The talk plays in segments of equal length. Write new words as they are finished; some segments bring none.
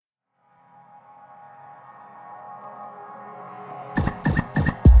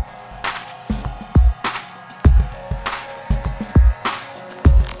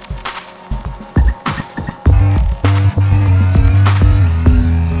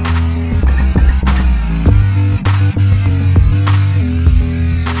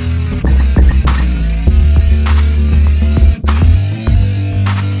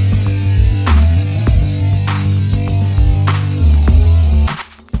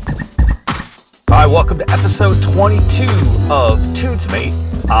welcome to episode 22 of Tunes Mate.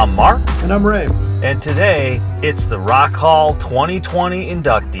 I'm Mark. And I'm Ray. And today, it's the Rock Hall 2020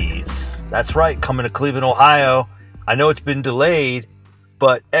 inductees. That's right, coming to Cleveland, Ohio. I know it's been delayed,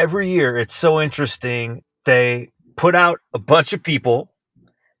 but every year it's so interesting. They put out a bunch of people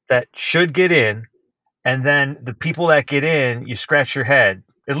that should get in, and then the people that get in, you scratch your head.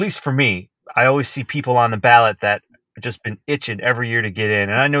 At least for me, I always see people on the ballot that have just been itching every year to get in.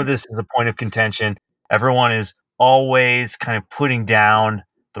 And I know this is a point of contention. Everyone is always kind of putting down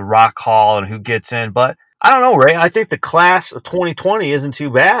the Rock Hall and who gets in. But I don't know, Ray. I think the class of 2020 isn't too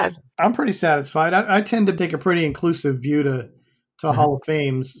bad. I'm pretty satisfied. I tend to take a pretty inclusive view to Hall of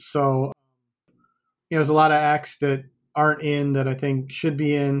Fames. So, there's a lot of acts that aren't in that I think should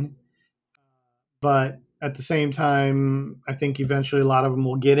be in. But at the same time, I think eventually a lot of them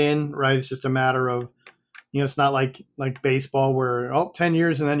will get in, right? It's just a matter of, it's not like baseball where, 10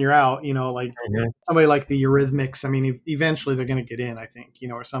 years and then you're out, somebody like the Eurythmics. I mean, eventually they're going to get in, I think,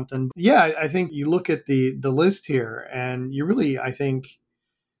 or something. Yeah, I think you look at the list here and you really, I think,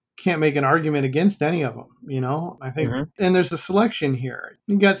 can't make an argument against any of them, I think. And there's a selection here.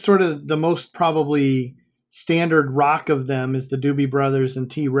 You got sort of the most probably standard rock of them is the Doobie Brothers and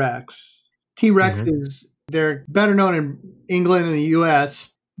T-Rex. T-Rex they're better known in England and the U.S.,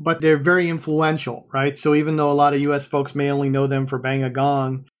 but they're very influential, right? So even though a lot of U.S. folks may only know them for Bang a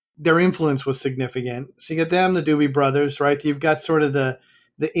Gong, their influence was significant. So you get them, the Doobie Brothers, right? You've got sort of the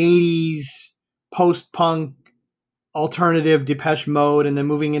 80s post-punk alternative Depeche Mode, and then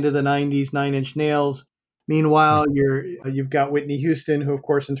moving into the 90s, Nine Inch Nails. Meanwhile, you've got Whitney Houston, who, of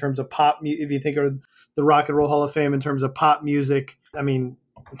course, in terms of pop, if you think of the Rock and Roll Hall of Fame in terms of pop music, I mean,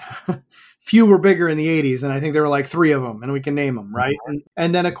 few were bigger in the 80s, and I think there were like three of them, and we can name them, right?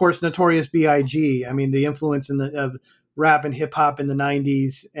 And then, of course, Notorious B.I.G. I mean, the influence of rap and hip-hop in the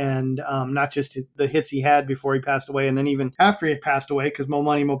 90s, and not just the hits he had before he passed away, and then even after he passed away, because Mo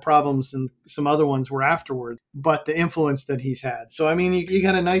Money, Mo Problems, and some other ones were afterward, but the influence that he's had. So, I mean, you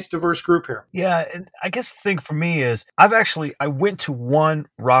got a nice, diverse group here. Yeah, and I guess the thing for me is I went to one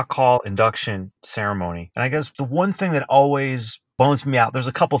Rock Hall induction ceremony, and I guess the one thing that always bums me out, there's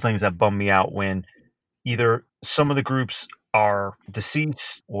a couple things that bum me out when either some of the groups are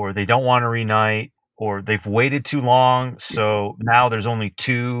deceased or they don't want to reunite or they've waited too long. So now there's only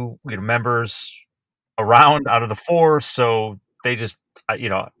two members around out of the four. So they just, I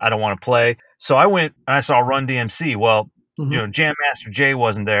don't want to play. So I went and I saw Run DMC. Well, Jam Master Jay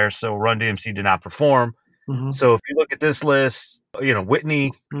wasn't there. So Run DMC did not perform. So if you look at this list,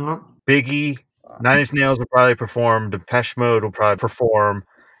 Whitney, Biggie, Nine Inch Nails will probably perform, Depeche Mode will probably perform,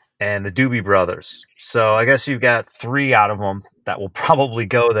 and the Doobie Brothers. So I guess you've got three out of them that will probably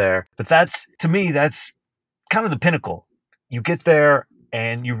go there. But to me, that's kind of the pinnacle. You get there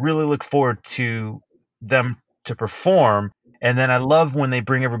and you really look forward to them to perform. And then I love when they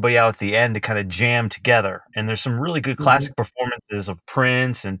bring everybody out at the end to kind of jam together. And there's some really good classic performances of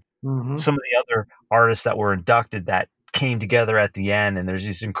Prince and some of the other artists that were inducted that came together at the end. And there's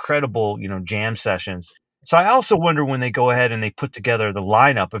these incredible, jam sessions. So I also wonder when they go ahead and they put together the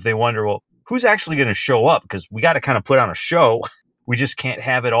lineup, if they wonder, well, who's actually going to show up? Because we got to kind of put on a show. We just can't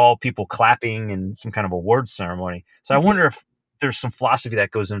have it all people clapping and some kind of awards ceremony. So I wonder if there's some philosophy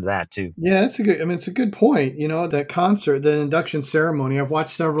that goes into that too. Yeah, it's a good point. That concert, the induction ceremony, I've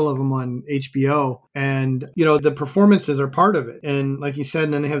watched several of them on HBO, and, the performances are part of it. And like you said,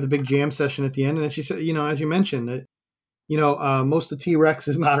 and then they have the big jam session at the end. And as you said, as you mentioned that, most of T-Rex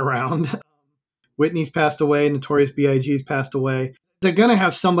is not around. Whitney's passed away. Notorious B.I.G.'s passed away. They're going to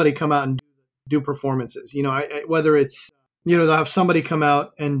have somebody come out and do performances. Whether it's, they'll have somebody come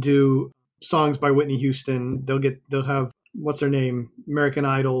out and do songs by Whitney Houston. They'll have, what's her name? American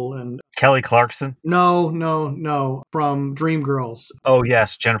Idol and Kelly Clarkson. No, from Dreamgirls. Oh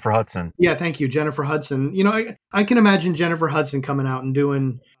yes, Jennifer Hudson. Yeah, thank you, Jennifer Hudson. I can imagine Jennifer Hudson coming out and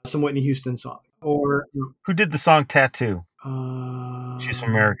doing some Whitney Houston song. Or who did the song Tattoo? She's from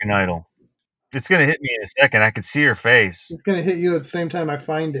American Idol. It's going to hit me in a second. I could see her face. It's going to hit you at the same time I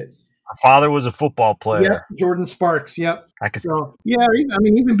find it. Her father was a football player. Yep, Jordan Sparks. Yep. So, yeah,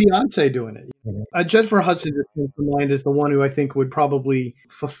 even Beyonce doing it. Jennifer Hudson just comes to mind as the one who I think would probably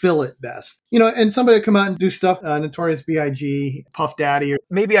fulfill it best. And somebody would come out and do stuff, Notorious B.I.G., Puff Daddy.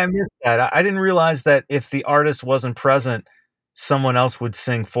 Maybe I missed that. I didn't realize that if the artist wasn't present, someone else would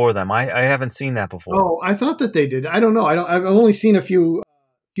sing for them. I haven't seen that before. Oh, I thought that they did. I don't know. I've only seen a few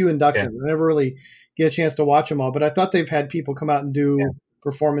inductions. Yeah. I never really get a chance to watch them all, but I thought they've had people come out and do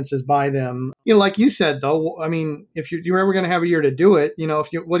performances by them. Like you said, though, if you're ever going to have a year to do it,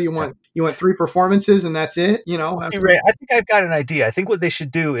 what do you want? You want 3 performances and that's it? Hey, Ray, I think I've got an idea. I think what they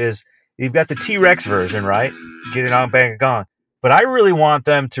should do is You've got the T-Rex version, right? Get it on, bang, gone. But I really want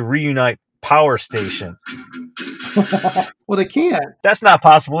them to reunite Power Station. Well, they can't. That's not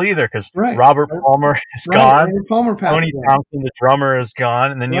possible either because Right. Robert Palmer is Right. gone. Robert Palmer passed Tony away. Thompson, the drummer, is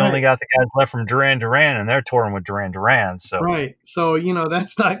gone, and then you Right. only got the guys left from Duran Duran, and they're touring with Duran Duran. So Right. So,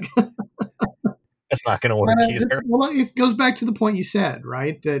 that's not. that's not going to work either. Well, it goes back to the point you said,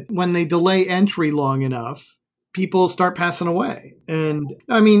 right? That when they delay entry long enough, people start passing away. And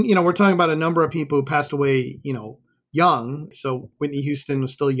I mean, we're talking about a number of people who passed away, young. So Whitney Houston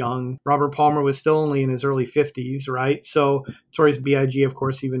was still young. Robert Palmer was still only in his early 50s, right? So Notorious B.I.G., of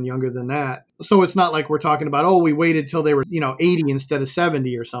course, even younger than that. So it's not like we're talking about, we waited till they were, 80 instead of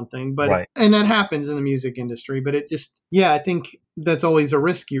 70 or something. But Right. And that happens in the music industry. But it just, I think that's always a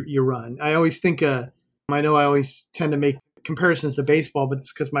risk you run. I always think, I know I always tend to make comparisons to baseball, but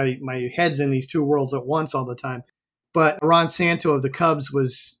it's because my head's in these two worlds at once all the time. But Ron Santo of the Cubs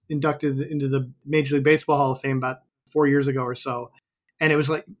was inducted into the Major League Baseball Hall of Fame about 4 years ago or so. And it was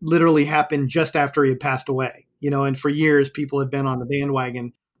like literally happened just after he had passed away, and for years people had been on the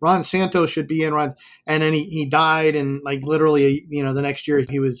bandwagon. Ron Santos should be in and then he died. And like literally, the next year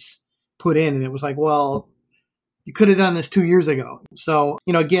he was put in, and it was like, well, you could have done this 2 years ago. So,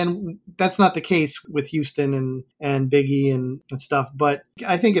 again, that's not the case with Houston and Biggie and stuff. But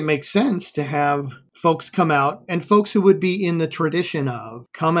I think it makes sense to have folks come out, and folks who would be in the tradition of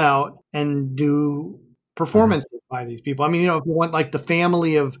come out and do performances by these people. I mean, if you want like the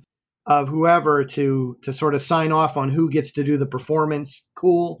family of whoever to sort of sign off on who gets to do the performance,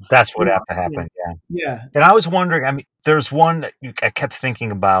 cool. That's what have to happen. Yeah. And I was wondering, I mean, there's one that I kept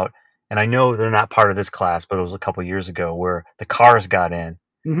thinking about, and I know they're not part of this class, but it was a couple years ago where the Cars got in.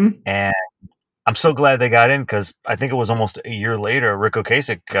 Mm-hmm. And I'm so glad they got in because I think it was almost a year later, Rick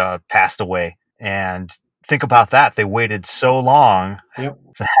Ocasek passed away. And think about that. They waited so long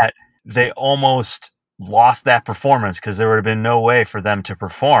that they almost lost that performance because there would have been no way for them to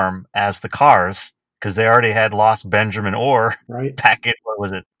perform as the Cars because they already had lost Benjamin Orr back in, what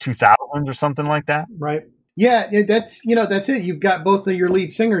was it, 2000 or something like that? Right. Yeah, that's it. You've got both of your lead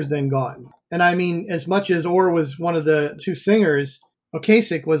singers then gone. And I mean, as much as Orr was one of the two singers,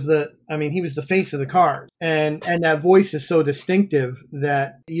 Ocasek was he was the face of the Cars. And that voice is so distinctive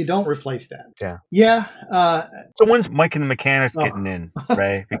that you don't replace that. Yeah. Yeah. So when's Mike and the Mechanics getting in,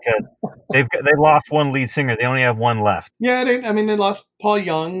 Ray? Because they lost one lead singer. They only have one left. Yeah, they lost Paul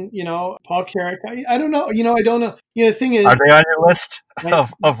Young, Paul Carrick. I don't know. I don't know. The thing is, are they on your list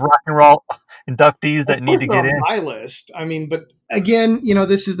of rock and roll inductees that need to get in? My list. I mean, but again,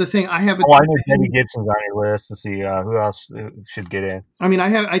 this is the thing. I haven't. Oh, I know Debbie Gibson's on your list to see who else should get in. I mean,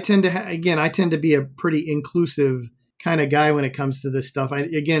 I tend to be a pretty inclusive kind of guy when it comes to this stuff.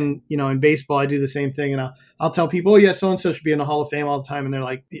 In baseball, I do the same thing, and I'll tell people, oh yeah, so and so should be in the Hall of Fame all the time, and they're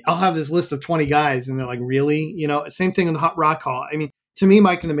like, I'll have this list of 20 guys, and they're like, really? Same thing in the Hot Rock Hall. I mean, to me,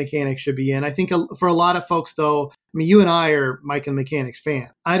 Mike and the Mechanics should be in. I think for a lot of folks, though, I mean, you and I are Mike and the Mechanics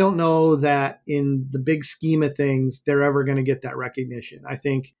fans. I don't know that in the big scheme of things, they're ever going to get that recognition. I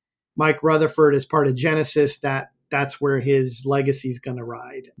think Mike Rutherford is part of Genesis. That's where his legacy is going to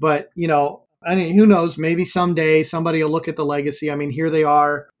ride. But, I mean, who knows? Maybe someday somebody will look at the legacy. I mean, here they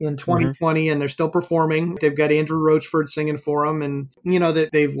are in 2020 and they're still performing. They've got Andrew Roachford singing for them, and that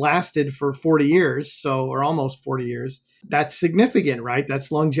they've lasted for 40 years, or almost 40 years. That's significant, right?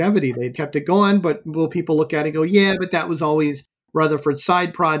 That's longevity. They kept it going, but will people look at it and go, yeah, but that was always Rutherford's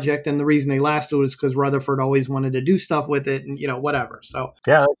side project, and the reason they lasted was because Rutherford always wanted to do stuff with it, and whatever. So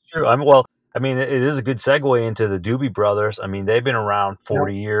yeah, that's true. I mean, it is a good segue into the Doobie Brothers. I mean, they've been around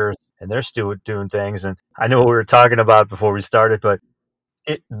 40 years, and they're still doing things. And I know what we were talking about before we started, but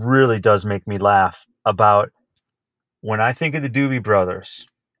it really does make me laugh about when I think of the Doobie Brothers.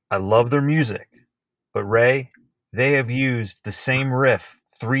 I love their music, but Ray, they have used the same riff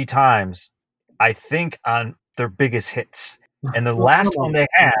 3 times, I think, on their biggest hits. And the last one they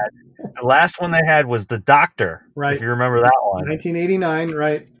had was The Doctor, right? If you remember that one. 1989,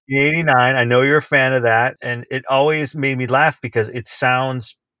 right? 89. I know you're a fan of that, and it always made me laugh because it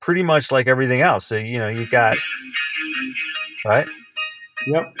sounds pretty much like everything else. So, you got, right?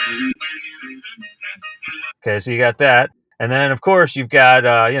 Yep. Okay, so you got that. And then, of course, you've got,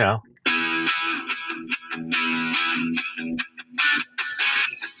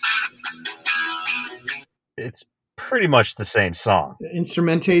 it's pretty much the same song. The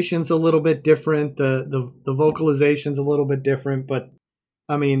instrumentation's a little bit different. The vocalization's a little bit different, but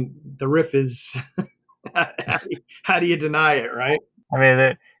I mean, the riff is, how do you deny it, right? I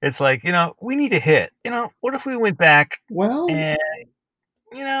mean, it's like, we need a hit. What if we went back and,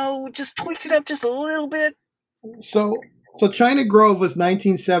 just tweaked it up just a little bit? So So China Grove was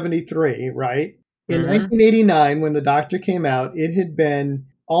 1973, right? In Mhm. 1989, when the Doctor came out, it had been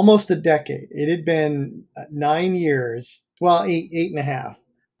almost a decade. It had been 9 years, well, eight and a half,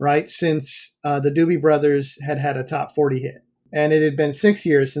 right, since the Doobie Brothers had had a top 40 hit. And it had been 6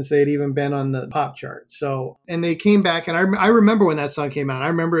 years since they had even been on the pop chart. So, and they came back, and I remember when that song came out. I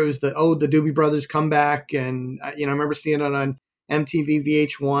remember it was the Doobie Brothers comeback, and I remember seeing it on MTV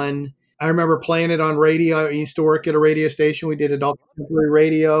VH1. I remember playing it on radio. I used to work at a radio station. We did adult contemporary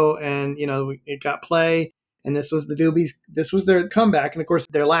radio, and it got play. And this was the Doobies. This was their comeback, and of course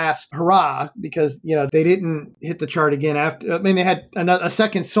their last hurrah, because they didn't hit the chart again after. I mean, they had a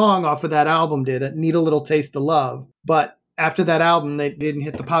second song off of that album. Did it Need a Little Taste of Love? But after that album, they didn't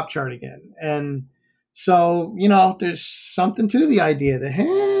hit the pop chart again. And so there's something to the idea that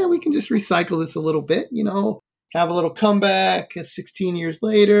hey, we can just recycle this a little bit. Have a little comeback 16 years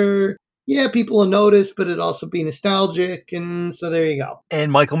later. Yeah, people will notice, but it also be nostalgic, and so there you go.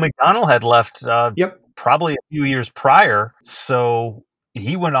 And Michael McDonald had left Yep. probably a few years prior, so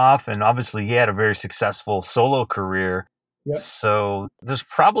he went off, and obviously he had a very successful solo career. Yep. So there's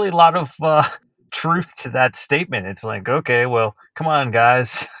probably a lot of truth to that statement. It's like, okay, well, come on,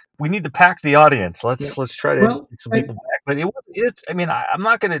 guys. We need to pack the audience. Let's try to get some people back. But I'm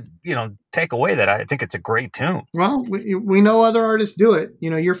not going to, take away that. I think it's a great tune. Well, we know other artists do it.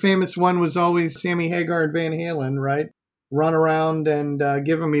 Your famous one was always Sammy Hagar and Van Halen, right? Run around and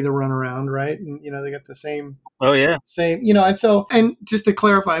giving me the runaround, right? And they got the same. Oh yeah, same. And just to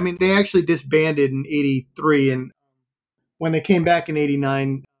clarify, I mean, they actually disbanded in '83, and when they came back in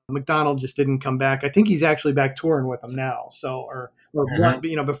 '89, McDonald just didn't come back. I think he's actually back touring with them now. So,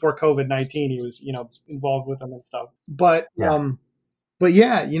 before COVID-19, he was, involved with them and stuff. But, here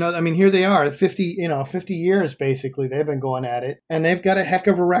they are, 50 years basically. They've been going at it, and they've got a heck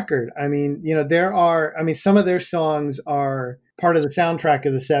of a record. I mean, some of their songs are part of the soundtrack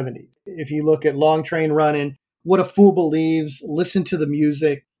of the 70s. If you look at Long Train Running, What a Fool Believes, Listen to the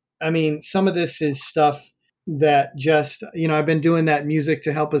Music. I mean, some of this is stuff that just, I've been doing that music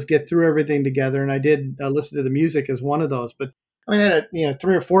to help us get through everything together. And I did listen to the music as one of those, but I had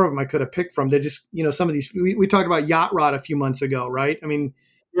 3 or 4 of them I could have picked from. They just, some of these, we talked about Yacht Rock a few months ago, right? I mean,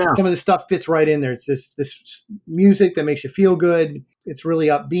 some of this stuff fits right in there. It's this music that makes you feel good. It's really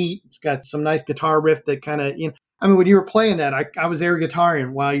upbeat. It's got some nice guitar riff that kind of, when you were playing that, I was air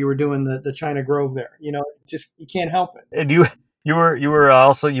guitaring while you were doing the China Grove there, just, you can't help it. And you were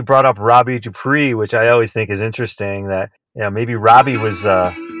also, you brought up Robbie Dupree, which I always think is interesting that, maybe Robbie was,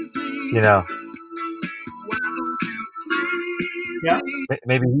 Yeah.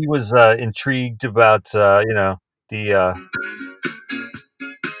 Maybe he was intrigued about, the.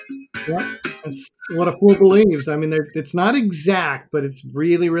 Yeah, it's What a Fool Believes. I mean, it's not exact, but it's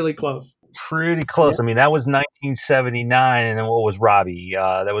really, really close. Pretty close. Yeah. I mean, that was 1979, and then what was Robbie?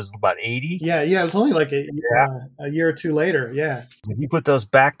 That was about 80. Yeah, it was only like a year or two later. Yeah, you put those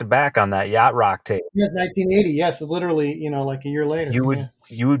back to back on that Yacht Rock tape. Yeah, 1980. Yes, so literally, like a year later.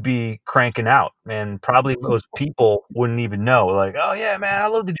 You would be cranking out, and probably most people wouldn't even know. Like, oh yeah, man, I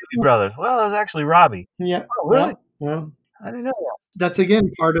love the Doobie Brothers. Well, it was actually Robbie. Yeah. Oh, really? Well, I didn't know that. That's again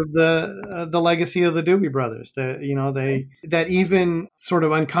part of the legacy of the Doobie Brothers. That even sort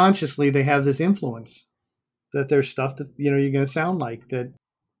of unconsciously they have this influence, that there's stuff that you're going to sound like that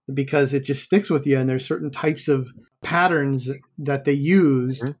because it just sticks with you, and there's certain types of patterns that they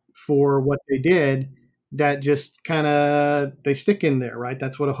used for what they did that just kind of they stick in there, right?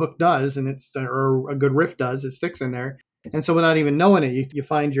 That's what a hook does, and or a good riff does. It sticks in there, and so without even knowing it, you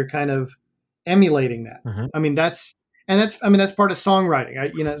find you're kind of emulating that. Mm-hmm. I mean, that's part of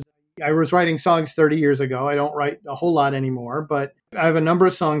songwriting. I was writing songs 30 years ago. I don't write a whole lot anymore, but I have a number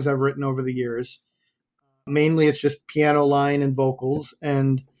of songs I've written over the years. Mainly it's just piano line and vocals.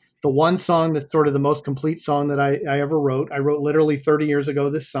 And the one song that's sort of the most complete song that I ever wrote, I wrote literally 30 years ago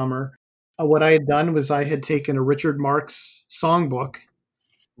this summer. What I had done was I had taken a Richard Marx songbook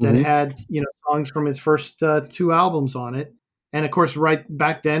that had, songs from his first 2 albums on it. And of course, right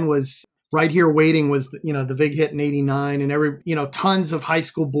back then was Right Here Waiting was, the big hit in '89, and tons of high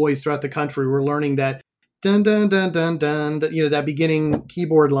school boys throughout the country were learning that dun, dun, dun, dun, dun, that beginning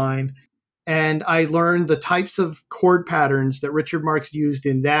keyboard line. And I learned the types of chord patterns that Richard Marx used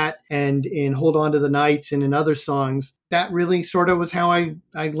in that and in Hold On to the Nights and in other songs. That really sort of was how I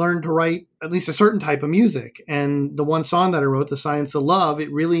learned to write at least a certain type of music. And the one song that I wrote, The Science of Love,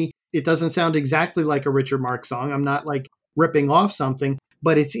 it doesn't sound exactly like a Richard Marx song. I'm not like ripping off something,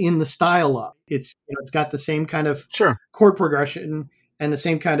 but it's in the style of it's got the same kind of chord progression and the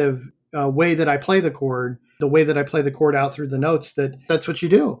same kind of way that I play the chord. the way that I play the chord out through the notes, that's what you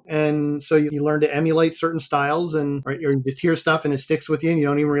do. And so you learn to emulate certain styles, and or you just hear stuff and it sticks with you and you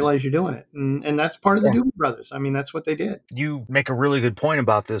don't even realize you're doing it. And that's part of the Doobie Brothers. I mean, that's what they did. You make a really good point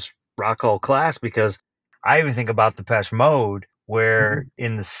about this rock hall class, because I even think about Depeche Mode, where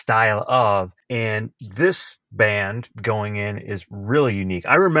in the style of, and this band going in is really unique.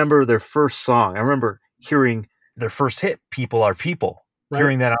 I remember their first song. I remember hearing their first hit, People Are People,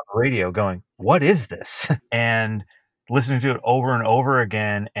 hearing that on the radio going, what is this? And listening to it over and over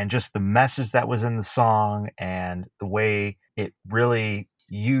again, and just the message that was in the song and the way it really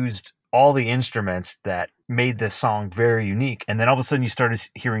used all the instruments that made this song very unique. And then all of a sudden you started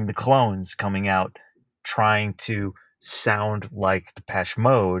hearing the clones coming out trying to sound like Depeche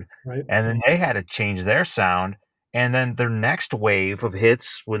Mode. Right. And then they had to change their sound. And then their next wave of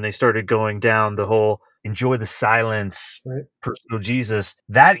hits, when they started going down the whole Enjoy the Silence, Personal Jesus,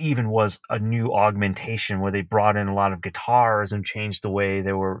 that even was a new augmentation where they brought in a lot of guitars and changed the way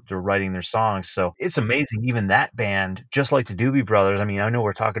they're writing their songs. So it's amazing. Even that band, just like the Doobie Brothers, I mean, I know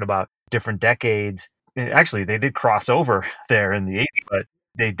we're talking about different decades. Actually, they did cross over there in the 80s, but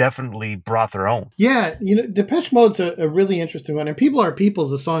they definitely brought their own. Yeah, Depeche Mode's a really interesting one. And People Are People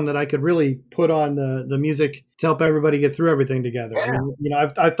is a song that I could really put on the music to help everybody get through everything together. Yeah. I mean,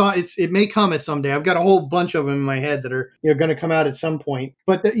 I thought it may come at someday. I've got a whole bunch of them in my head that are going to come out at some point.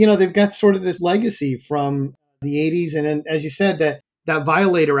 But they've got sort of this legacy from the 80s, and then, as you said, that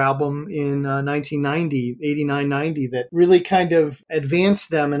Violator album in 1990, 89, 90, that really kind of advanced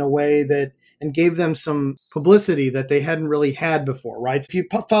them in a way that, and gave them some publicity that they hadn't really had before, right? So if you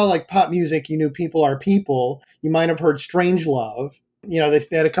follow like pop music, you knew People Are People. You might have heard Strange Love. They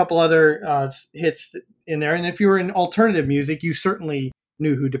had a couple other hits in there. And if you were in alternative music, you certainly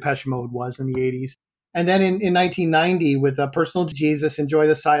knew who Depeche Mode was in the 80s. And then in 1990, with Personal Jesus, Enjoy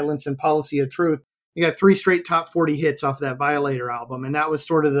the Silence, and Policy of Truth, you got 3 straight top 40 hits off that Violator album. And that was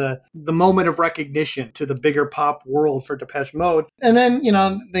sort of the moment of recognition to the bigger pop world for Depeche Mode. And then,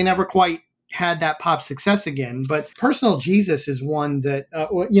 they never quite had that pop success again. But Personal Jesus is one that,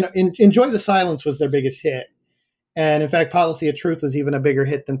 Enjoy the Silence was their biggest hit. And in fact, Policy of Truth was even a bigger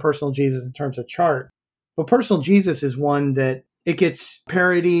hit than Personal Jesus in terms of chart. But Personal Jesus is one that it gets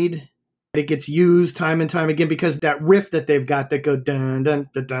parodied. It gets used time and time again because that riff that they've got that go dun dun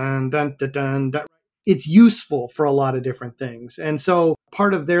dun dun dun dun dun, dun, it's useful for a lot of different things. And so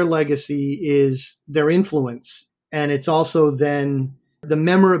part of their legacy is their influence. And it's also then the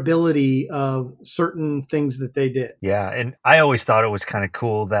memorability of certain things that they did. Yeah, and I always thought it was kind of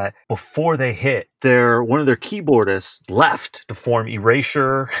cool that before they hit, one of their keyboardists left to form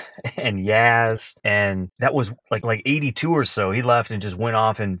Erasure and Yaz, and that was like 82 or so. He left and just went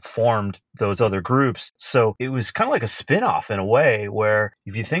off and formed those other groups. So it was kind of like a spin-off in a way, where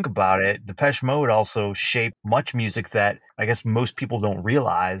if you think about it, Depeche Mode also shaped much music that I guess most people don't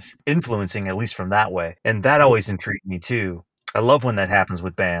realize, influencing at least from that way. And that always intrigued me too. I love when that happens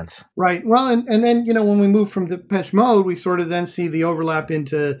with bands. Right. Well, and then, when we move from Depeche Mode, we sort of then see the overlap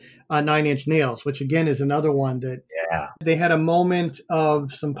into Nine Inch Nails, which again is another one that they had a moment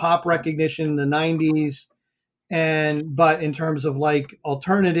of some pop recognition in the 90s. But in terms of like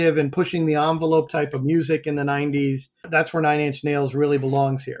alternative and pushing the envelope type of music in the 90s, that's where Nine Inch Nails really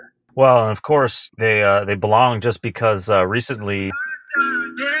belongs here. Well, and of course they belong just because recently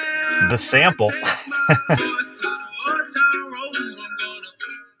the sample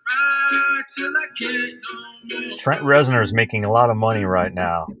Trent Reznor is making a lot of money right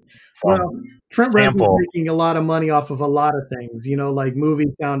now. Well, Trent Reznor is making a lot of money off of a lot of things, like movie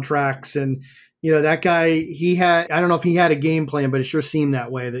soundtracks. And, that guy, I don't know if he had a game plan, but it sure seemed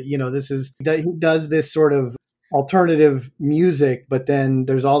that way, that, he does this sort of alternative music, but then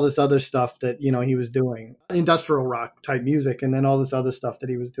there's all this other stuff that, he was doing, industrial rock type music, and then all this other stuff that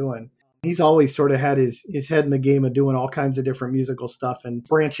he was doing. He's always sort of had his head in the game of doing all kinds of different musical stuff and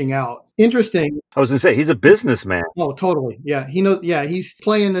branching out. Interesting. I was going to say, he's a businessman. Oh, totally. Yeah. He knows. Yeah. He's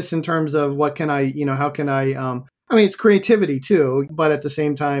playing this in terms of what can I, how can I, it's creativity too, but at the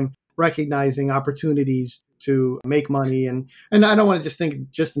same time, recognizing opportunities to make money. And I don't want to just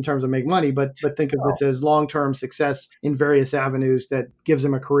think just in terms of make money, but think of this as long-term success in various avenues that gives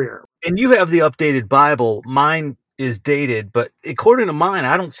him a career. And you have the updated Bible. Mine is dated, but according to mine,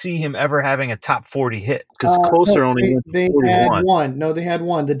 I don't see him ever having a top 40 hit, because Closer only went to 41. Had one. No, they had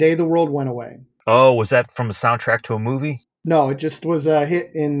one. The Day the World Went Away. Oh, was that from a soundtrack to a movie? No, it just was a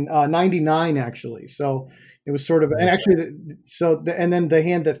hit in 99, actually. So it was sort of, and actually, and then The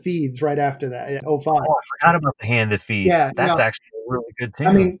Hand That Feeds right after that, 05. Oh, I forgot about The Hand That Feeds. Yeah, That's actually really good I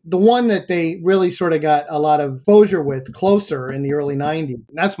tune. mean, the one that they really sort of got a lot of exposure with, Closer, in the early 90s. And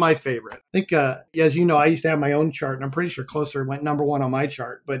that's my favorite. I think, as you know, I used to have my own chart, and I'm pretty sure Closer went number one on my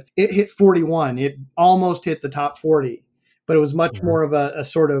chart, but it hit 41. It almost hit the top 40, but it was much more of a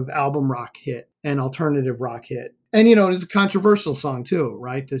sort of album rock hit, an alternative rock hit. And, you know, it's a controversial song too,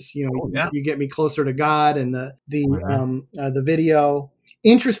 right? This, you know, You Get Me Closer to God, and the video.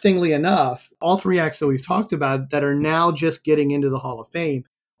 Interestingly enough, all three acts that we've talked about that are now just getting into the Hall of Fame,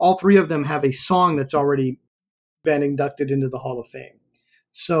 all three of them have a song that's already been inducted into the Hall of Fame.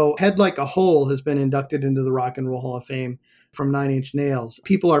 So Head Like a Hole has been inducted into the Rock and Roll Hall of Fame from Nine Inch Nails.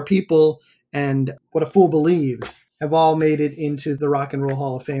 People Are People and What a Fool Believes have all made it into the Rock and Roll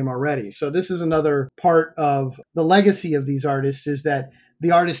Hall of Fame already. So this is another part of the legacy of these artists, is that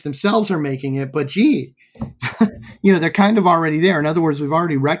the artists themselves are making it, but gee, you know, they're kind of already there. In other words, we've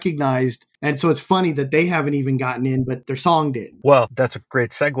already recognized. And so it's funny that they haven't even gotten in, but their song did. Well, that's a great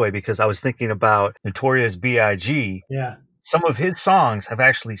segue, because I was thinking about Notorious B.I.G. Yeah. Some of his songs have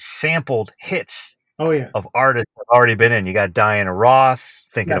actually sampled hits Oh, yeah. of artists that have already been in. You got Diana Ross,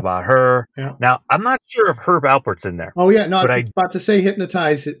 Thinking About Her. Yeah. Now, I'm not sure if Herb Alpert's in there. Oh, yeah. No, but I was about to say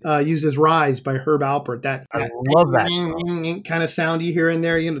Hypnotize uses Rise by Herb Alpert. I love that kind of sound you hear in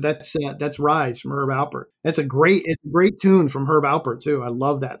there. You know, that's Rise from Herb Alpert. It's a great tune from Herb Alpert too. I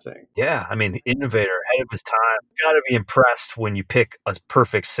love that thing. Yeah, I mean, the innovator, ahead of his time. You got to be impressed when you pick a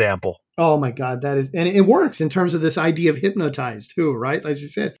perfect sample. Oh my God, and it works in terms of this idea of Hypnotize too, right? Like you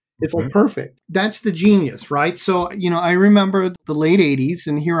said, it's like perfect. That's the genius, right? So, you know, I remember the late 80s,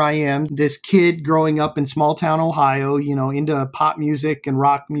 and here I am, this kid growing up in small town Ohio, you know, into pop music and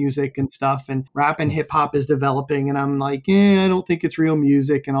rock music and stuff, and rap and hip hop is developing. And I'm like, I don't think it's real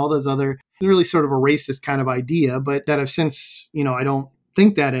music, and all those other, really sort of a racist kind of idea, but that I've since, you know, I don't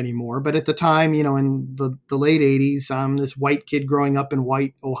think that anymore. But at the time, you know, in the late 80s, I'm this white kid growing up in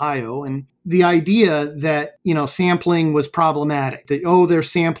white Ohio, and the idea that, you know, sampling was problematic, that, they're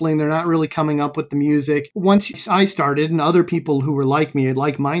sampling, they're not really coming up with the music. Once I started, and other people who were like me,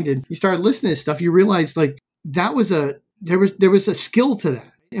 like-minded, you started listening to stuff, you realized like that was there was a skill to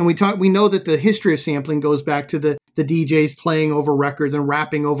that. And we know that the history of sampling goes back to the DJs playing over records and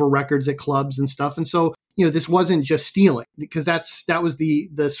rapping over records at clubs and stuff. And so, you know, this wasn't just stealing, because that was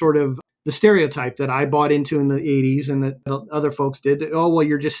the sort of the stereotype that I bought into in the 80s, and that other folks did, that, well,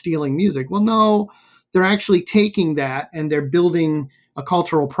 you're just stealing music. Well, no, they're actually taking that and they're building a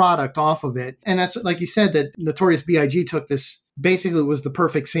cultural product off of it. And that's, like you said, that Notorious B.I.G. took this, basically it was the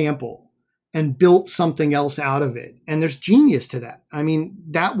perfect sample, and built something else out of it. And there's genius to that. I mean,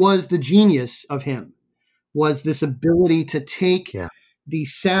 that was the genius of him, was this ability to take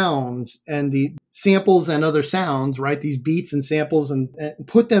these sounds and the samples and other sounds, right? These beats and samples, and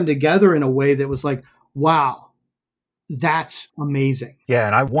put them together in a way that was like, wow, that's amazing. Yeah.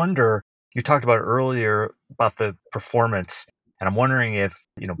 And I wonder, you talked about earlier about the performance, and I'm wondering if,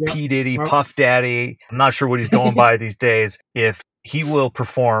 you know, P. Diddy, Puff Daddy, I'm not sure what he's going by these days, if he will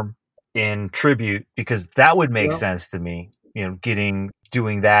perform in tribute, because that would make sense to me, you know,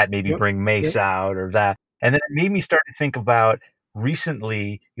 doing that, maybe bring Mace out or that. And then it made me start to think about,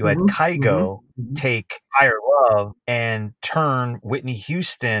 recently you had Kygo take Higher Love and turn Whitney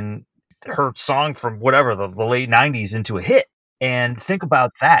Houston, her song from whatever, the late 90s, into a hit. And think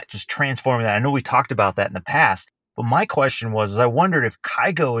about that, just transforming that. I know we talked about that in the past, but my question was, I wondered if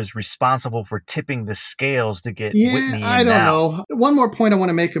Kygo is responsible for tipping the scales to get Whitney in. I don't know. One more point I want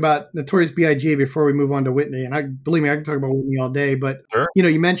to make about Notorious B.I.G. before we move on to Whitney. And believe me, I can talk about Whitney all day, but you know,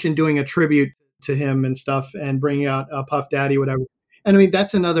 you mentioned doing a tribute to him and stuff, and bringing out Puff Daddy, whatever. And I mean,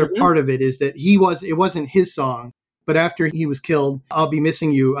 that's another part of it, is that it wasn't his song, but after he was killed, I'll Be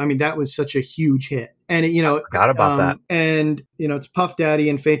Missing You, I mean, that was such a huge hit. And you know, forgot about that. And you know, it's Puff Daddy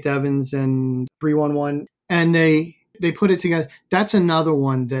and Faith Evans and 311, and they put it together. That's another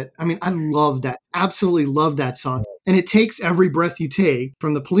one that, I mean, I love that, absolutely love that song. And it takes Every Breath You Take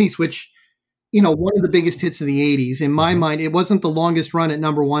from The Police, which, you know, one of the biggest hits of the 80s. In my mind, it wasn't the longest run at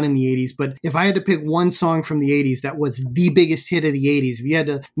number one in the 80s, but if I had to pick one song from the 80s that was the biggest hit of the 80s, if you had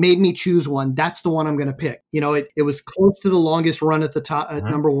to made me choose one, that's the one I'm going to pick. You know, it was close to the longest run at the top, at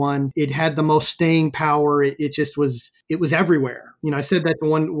number one. It had the most staying power. It just was, it was everywhere. You know, I said that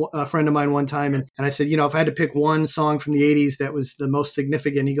to a friend of mine one time, and I said, you know, if I had to pick one song from the 80s that was the most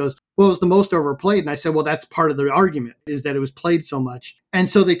significant, he goes, well, it was the most overplayed. And I said, well, that's part of the argument, is that it was played so much. And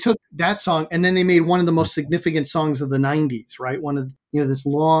so they took that song and then they made one of the most significant songs of the 90s, right? One of, this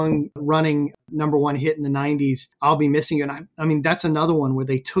long running number one hit in the 90s, I'll Be Missing You. And I mean, that's another one where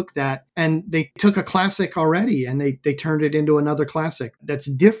they took that and they took a classic already and they turned it into another classic that's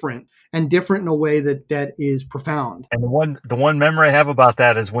different and different in a way that is profound. And the one memory I have about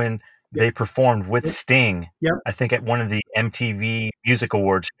that is when they performed with Sting, I think at one of the MTV Music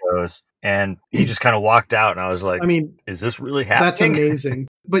Awards shows, and he just kind of walked out, and I was like, is this really happening? That's amazing.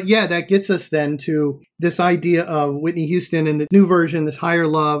 But yeah, that gets us then to this idea of Whitney Houston and the new version, this Higher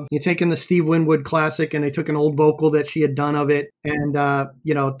Love. You're taking the Steve Winwood classic, and they took an old vocal that she had done of it and,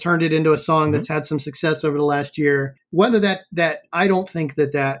 turned it into a song that's had some success over the last year. Whether that I don't think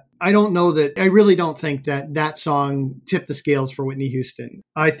I don't know that, I really don't think that song tipped the scales for Whitney Houston.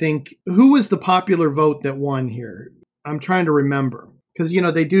 I think, who was the popular vote that won here? I'm trying to remember. Because,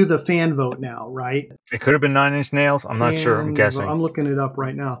 they do the fan vote now, right? It could have been Nine Inch Nails. I'm not sure. I'm guessing. I'm looking it up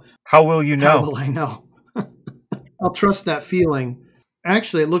right now. How will you know? How will I know? I'll trust that feeling.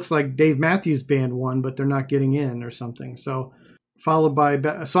 Actually, it looks like Dave Matthews Band won, but they're not getting in or something. So, we'll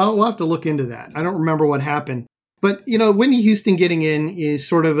have to look into that. I don't remember what happened. But, Whitney Houston getting in is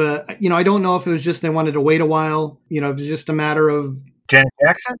sort of I don't know if it was just they wanted to wait a while. If it was just a matter of... Janet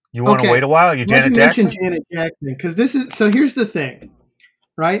Jackson? You want to wait a while? You Janet Jackson? Janet Jackson, because here's the thing.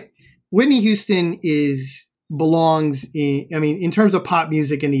 Right? Whitney Houston belongs in terms of pop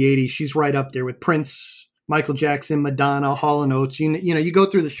music in the 80s, she's right up there with Prince, Michael Jackson, Madonna, Hall & Oates. You go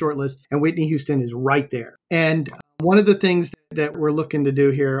through the short list and Whitney Houston is right there. And one of the things that we're looking to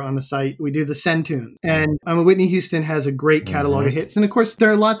do here on the site, we do the Send Tune. And Whitney Houston has a great catalog of hits. And of course, there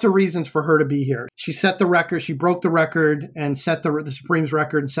are lots of reasons for her to be here. She set the record. She broke the record and set the Supremes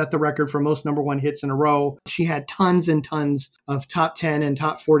record and set the record for most number one hits in a row. She had tons and tons of top 10 and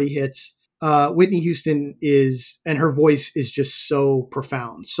top 40 hits. Whitney Houston and her voice is just so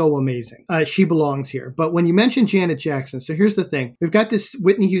profound, so amazing. She belongs here. But when you mention Janet Jackson, so here's the thing. We've got this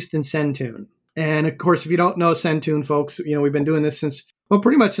Whitney Houston Send Tune. And of course, if you don't know Send Tune, folks, we've been doing this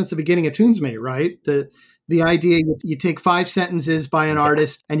pretty much since the beginning of TunesMate, right? The idea, you take 5 sentences by an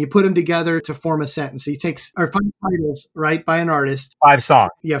artist and you put them together to form a sentence. So you take 5 titles, right, by an artist. 5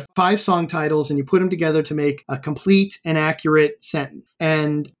 songs. Yeah, 5 song titles, and you put them together to make a complete and accurate sentence.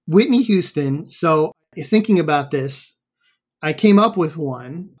 And Whitney Houston, so thinking about this, I came up with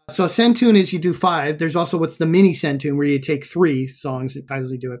one. So a Send Tune is you do 5. There's also what's the mini Send Tune, where you take 3 songs,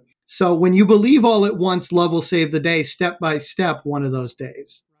 titles, you do it. So when you believe all at once, love will save the day, step by step, one of those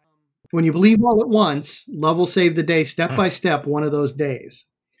days. When you believe all at once, love will save the day, step by step, one of those days.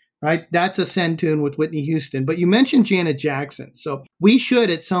 Right? That's a Send Tune with Whitney Houston. But you mentioned Janet Jackson. So we should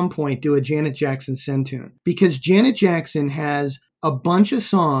at some point do a Janet Jackson Send Tune, because Janet Jackson has a bunch of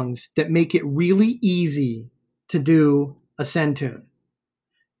songs that make it really easy to do a Send Tune.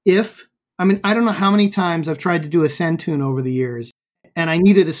 I don't know how many times I've tried to do a Send Tune over the years, and I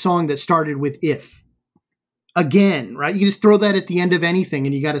needed a song that started with if. Again, right? You just throw that at the end of anything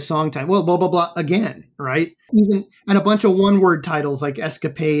and you got a song title. Well, blah, blah, blah, again, right? And a bunch of one-word titles like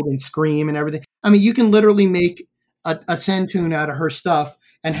Escapade and Scream and everything. You can literally make a Send Tune out of her stuff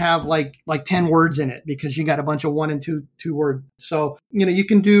and have like 10 words in it because you got a bunch of 1 and 2 word. So, you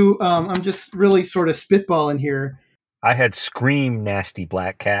can do, I'm just really sort of spitballing here. I had Scream, Nasty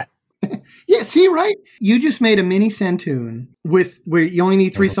Black Cat. Yeah, see, right? You just made a mini Send Tune where you only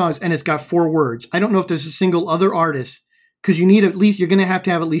need 3 songs and it's got 4 words. I don't know if there's a single other artist, because you're going to have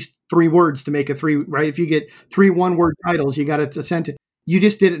at least 3 words to make a 3, right? If you get 3 one-word titles, you got to send it. You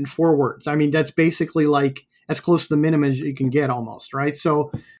just did it in 4 words. That's basically like as close to the minimum as you can get almost, right?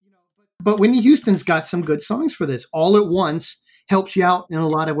 So, but Whitney Houston's got some good songs for this. All at Once helps you out in a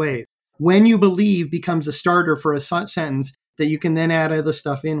lot of ways. When You Believe becomes a starter for a sentence that you can then add other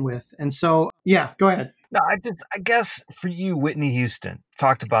stuff in with. And so, yeah, go ahead. No, I guess for you, Whitney Houston,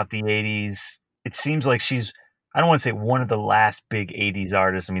 talked about the 80s. It seems like she's, I don't want to say one of the last big 80s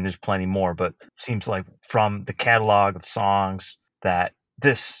artists. There's plenty more, but seems like from the catalog of songs that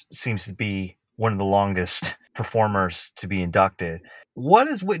this seems to be one of the longest performers to be inducted. What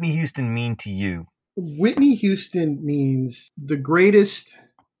does Whitney Houston mean to you? Whitney Houston means the greatest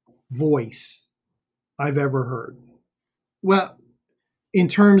voice I've ever heard. Well, in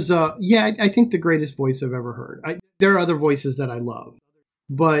terms of, I think the greatest voice I've ever heard. There are other voices that I love,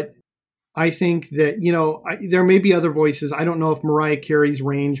 but I think that, there may be other voices. I don't know if Mariah Carey's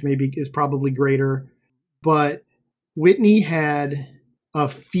range is probably greater, but Whitney had a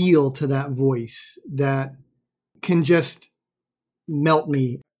feel to that voice that can just melt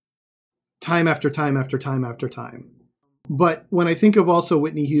me time after time after time after time. But when I think of also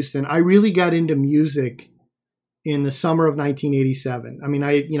Whitney Houston, I really got into music in the summer of 1987. I mean,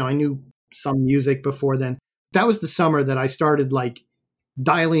 I knew some music before then. That was the summer that I started like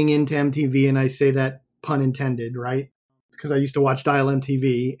dialing into MTV, and I say that pun intended, right? Because I used to watch Dial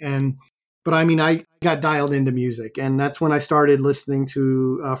MTV, but I mean, I got dialed into music, and that's when I started listening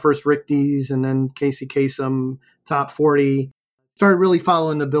to first Rick Dees and then Casey Kasem Top 40. Started really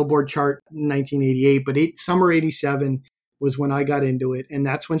following the Billboard chart in 1988, but summer 87 was when I got into it, and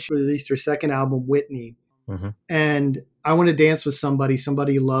that's when she released her second album, Whitney. Mm-hmm. And I Want to Dance with Somebody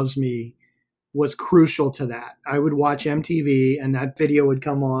Who Loves Me was crucial to that. I would watch MTV and that video would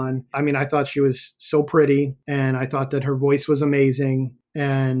come on. I mean, I thought she was so pretty and I thought that her voice was amazing.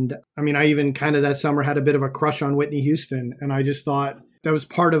 And I mean, I even kind of that summer had a bit of a crush on Whitney Houston. And I just thought that was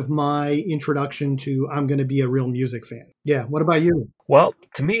part of my introduction to I'm going to be a real music fan. Yeah. What about you? Well,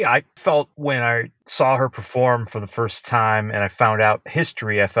 to me, I felt when I saw her perform for the first time and I found out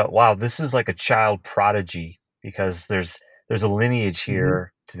history, I felt, wow, this is like a child prodigy because there's a lineage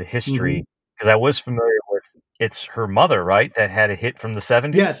here to the history. Because I was familiar with it's her mother, right? That had a hit from the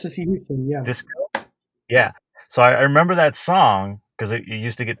 70s. Yeah, Sissy Houston, yeah. Disco. Yeah. So I remember that song because it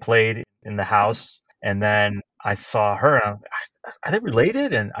used to get played in the house. And then I saw her and are they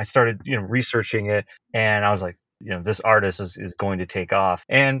related? And I started, researching it. And I was like, this artist is going to take off.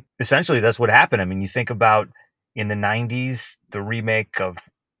 And essentially that's what happened. I mean, you think about in the 90s, the remake of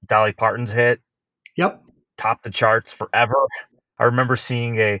Dolly Parton's hit. Yep. Topped the charts forever. I remember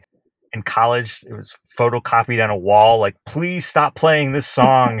seeing in college, it was photocopied on a wall, like, please stop playing this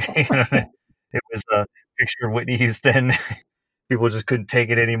song. It was a picture of Whitney Houston. People just couldn't take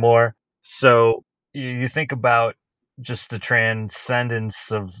it anymore. So you think about just the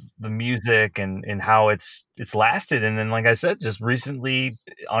transcendence of the music and how it's lasted. And then, like I said, just recently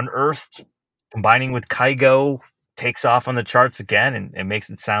Unearthed, combining with Kygo, takes off on the charts again and makes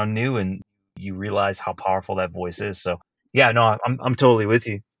it sound new. And you realize how powerful that voice is. So yeah, no, I'm totally with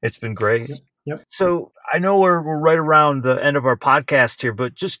you. It's been great. Yep. So I know we're right around the end of our podcast here,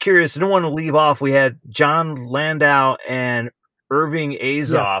 but just curious, I don't want to leave off. We had Jon Landau and Irving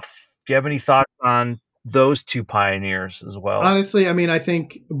Azoff. Yeah. Do you have any thoughts on those two pioneers as well? Honestly, I mean, I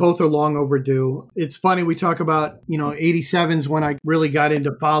think both are long overdue. It's funny we talk about, 87 is when I really got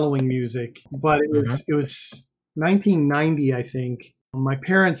into following music, but it was 1990, I think. My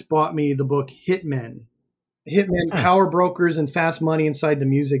parents bought me the book Hitmen, Power Brokers and Fast Money Inside the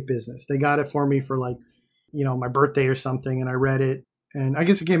Music Business. They got it for me for my birthday or something, and I read it. And I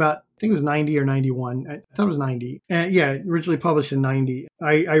guess it came out, I think it was 90 or 91. I thought it was 90. And yeah, originally published in 90.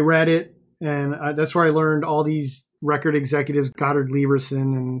 I read it, and that's where I learned all these record executives, Goddard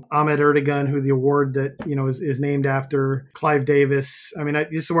Lieberson and Ahmet Ertegun, who the award that, is named after Clive Davis. I mean,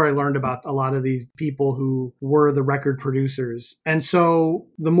 this is where I learned about a lot of these people who were the record producers. And so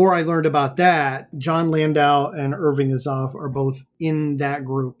the more I learned about that, Jon Landau and Irving Azoff are both in that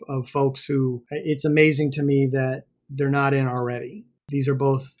group of folks who it's amazing to me that they're not in already. These are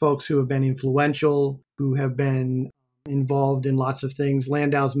both folks who have been influential, who have been involved in lots of things.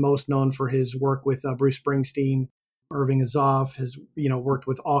 Landau's most known for his work with Bruce Springsteen. Irving Azoff has, worked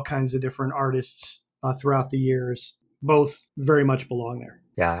with all kinds of different artists throughout the years. Both very much belong there.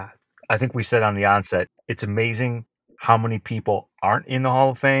 Yeah, I think we said on the onset, it's amazing how many people aren't in the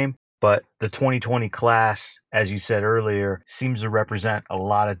Hall of Fame, but the 2020 class, as you said earlier, seems to represent a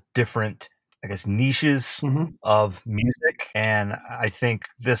lot of different, I guess, niches of music. And I think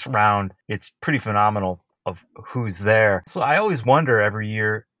this round, it's pretty phenomenal of who's there. So I always wonder every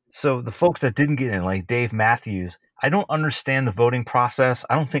year, so the folks that didn't get in, like Dave Matthews, I don't understand the voting process.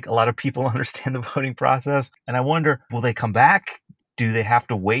 I don't think a lot of people understand the voting process. And I wonder, will they come back? Do they have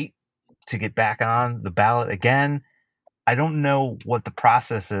to wait to get back on the ballot again? I don't know what the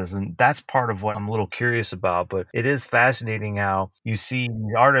process is. And that's part of what I'm a little curious about. But it is fascinating how you see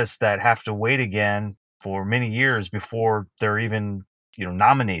artists that have to wait again for many years before they're even,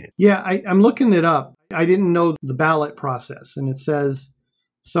 nominated. Yeah, I'm looking it up. I didn't know the ballot process. And it says,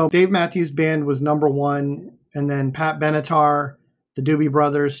 so Dave Matthews Band was number one, and then Pat Benatar, the Doobie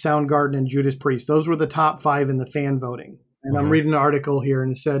Brothers, Soundgarden, and Judas Priest. Those were the top five in the fan voting. And I'm reading an article here,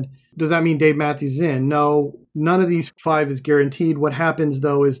 and it said, does that mean Dave Matthews is in? No, none of these five is guaranteed. What happens,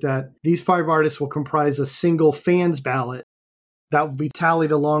 though, is that these five artists will comprise a single fans ballot that will be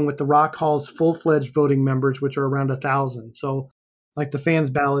tallied along with the Rock Hall's full-fledged voting members, which are around 1,000. So like the fans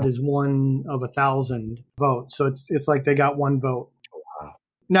ballot is one of 1,000 votes. So it's like they got one vote.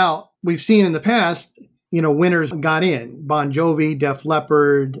 Now, we've seen in the past, winners got in. Bon Jovi, Def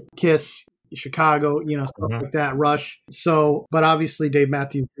Leppard, Kiss, Chicago, stuff like that, Rush. So, but obviously Dave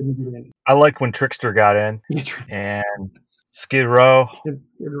Matthews didn't get in. I like when Trickster got in and Skid Row. Skid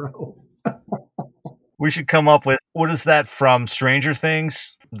Row. We should come up with, what is that from Stranger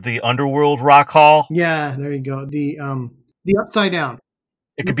Things? The Underworld Rock Hall? Yeah, there you go. The Upside Down.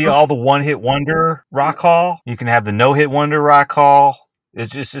 It could be all the one-hit wonder Rock Hall. You can have the no-hit wonder Rock Hall.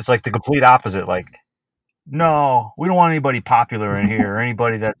 It's like the complete opposite. Like, no, we don't want anybody popular in here or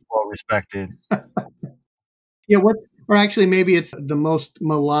anybody that's well-respected. Yeah, or actually maybe it's the most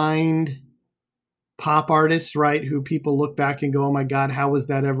maligned pop artists, right? Who people look back and go, "Oh my God, how was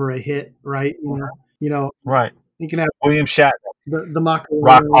that ever a hit?" Right? Right. You can have William Shatner. The Macarena,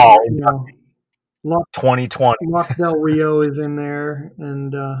 Rock Hall. 2020. Rock Del Rio is in there,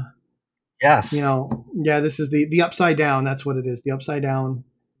 and yes, this is the Upside Down. That's what it is. The Upside Down.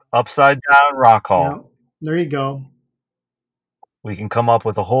 Upside Down Rock Hall. Yeah, there you go. We can come up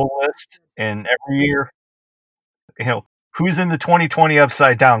with a whole list, and every year, who's in the 2020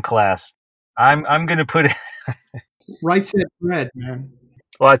 Upside Down class? I'm going to put it. Right Said Fred, man.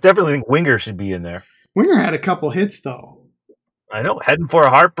 Well, I definitely think Winger should be in there. Winger had a couple hits though. I know, Heading for a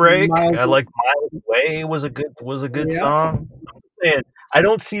Heartbreak. I like Miles Away was a good song. I'm saying I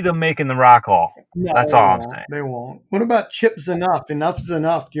don't see them making the Rock Hall. No, that's all I'm saying. They won't. What about Chips Enough? Enough's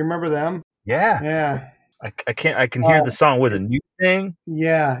Enough. Do you remember them? Yeah. Yeah. I can hear the song. Was a New Thing?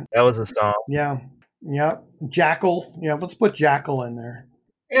 Yeah. That was a song. Yeah. Yep. Jackal. Yeah, let's put Jackal in there.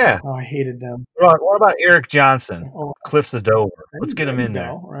 Yeah. Oh, I hated them. What about Eric Johnson? Cliffs of Dover. Let's get him in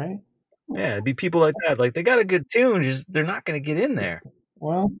there. Right? Yeah, it'd be people like that. Like, they got a good tune, just they're not going to get in there.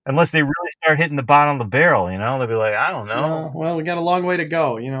 Well, unless they really start hitting the bottom of the barrel, they'll be like, I don't know. Well, we got a long way to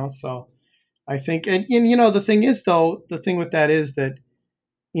go, so I think, and the thing is, though, the thing with that is that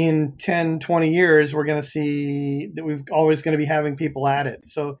in 10, 20 years, we're going to see that we've always going to be having people at it.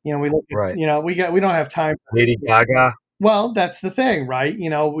 So, we look at, right. We don't have time. Lady Gaga. Well, that's the thing, right?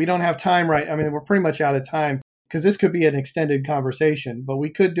 We don't have time, right? I mean, we're pretty much out of time because this could be an extended conversation, but we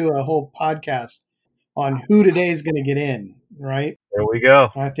could do a whole podcast on who today is going to get in, right? There we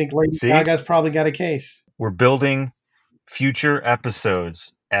go. I think Lady Gaga's probably got a case. We're building future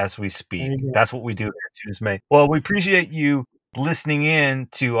episodes as we speak. That's what we do here at Tunes May. Well, we appreciate you listening in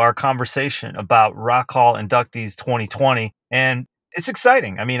to our conversation about Rock Hall Inductees 2020. And it's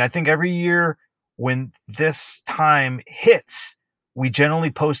exciting. I mean, I think every year when this time hits, we generally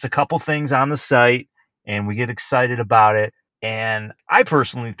post a couple things on the site and we get excited about it. And I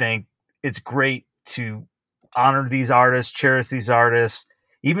personally think it's great to honor these artists, cherish these artists,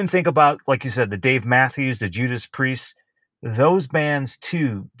 even think about, like you said, the Dave Matthews, the Judas Priest. Those bands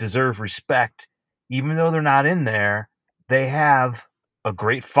too deserve respect. Even though they're not in there, they have a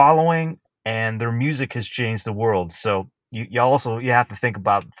great following and their music has changed the world. So you have to think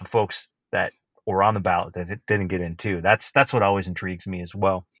about the folks that were on the ballot that it didn't get in too. That's what always intrigues me as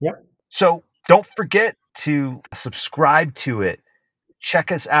well. Yep. So don't forget to subscribe to it.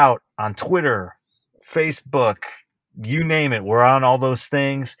 Check us out on Twitter, Facebook, you name it. We're on all those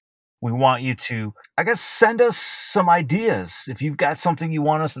things. We want you to, send us some ideas. If you've got something you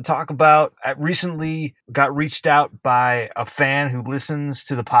want us to talk about. I recently got reached out by a fan who listens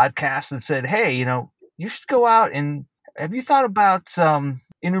to the podcast and said, hey, you should go out and have you thought about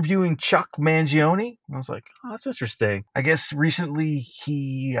interviewing Chuck Mangione? I was like, oh, that's interesting. I guess recently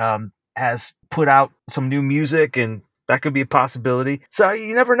he has put out some new music and that could be a possibility. So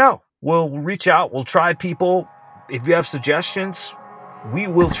you never know. We'll reach out. We'll try people. If you have suggestions, we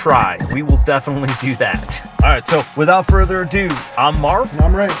will try. We will definitely do that. All right. So without further ado, I'm Mark.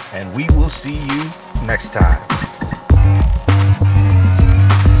 I'm Ray. And we will see you next time.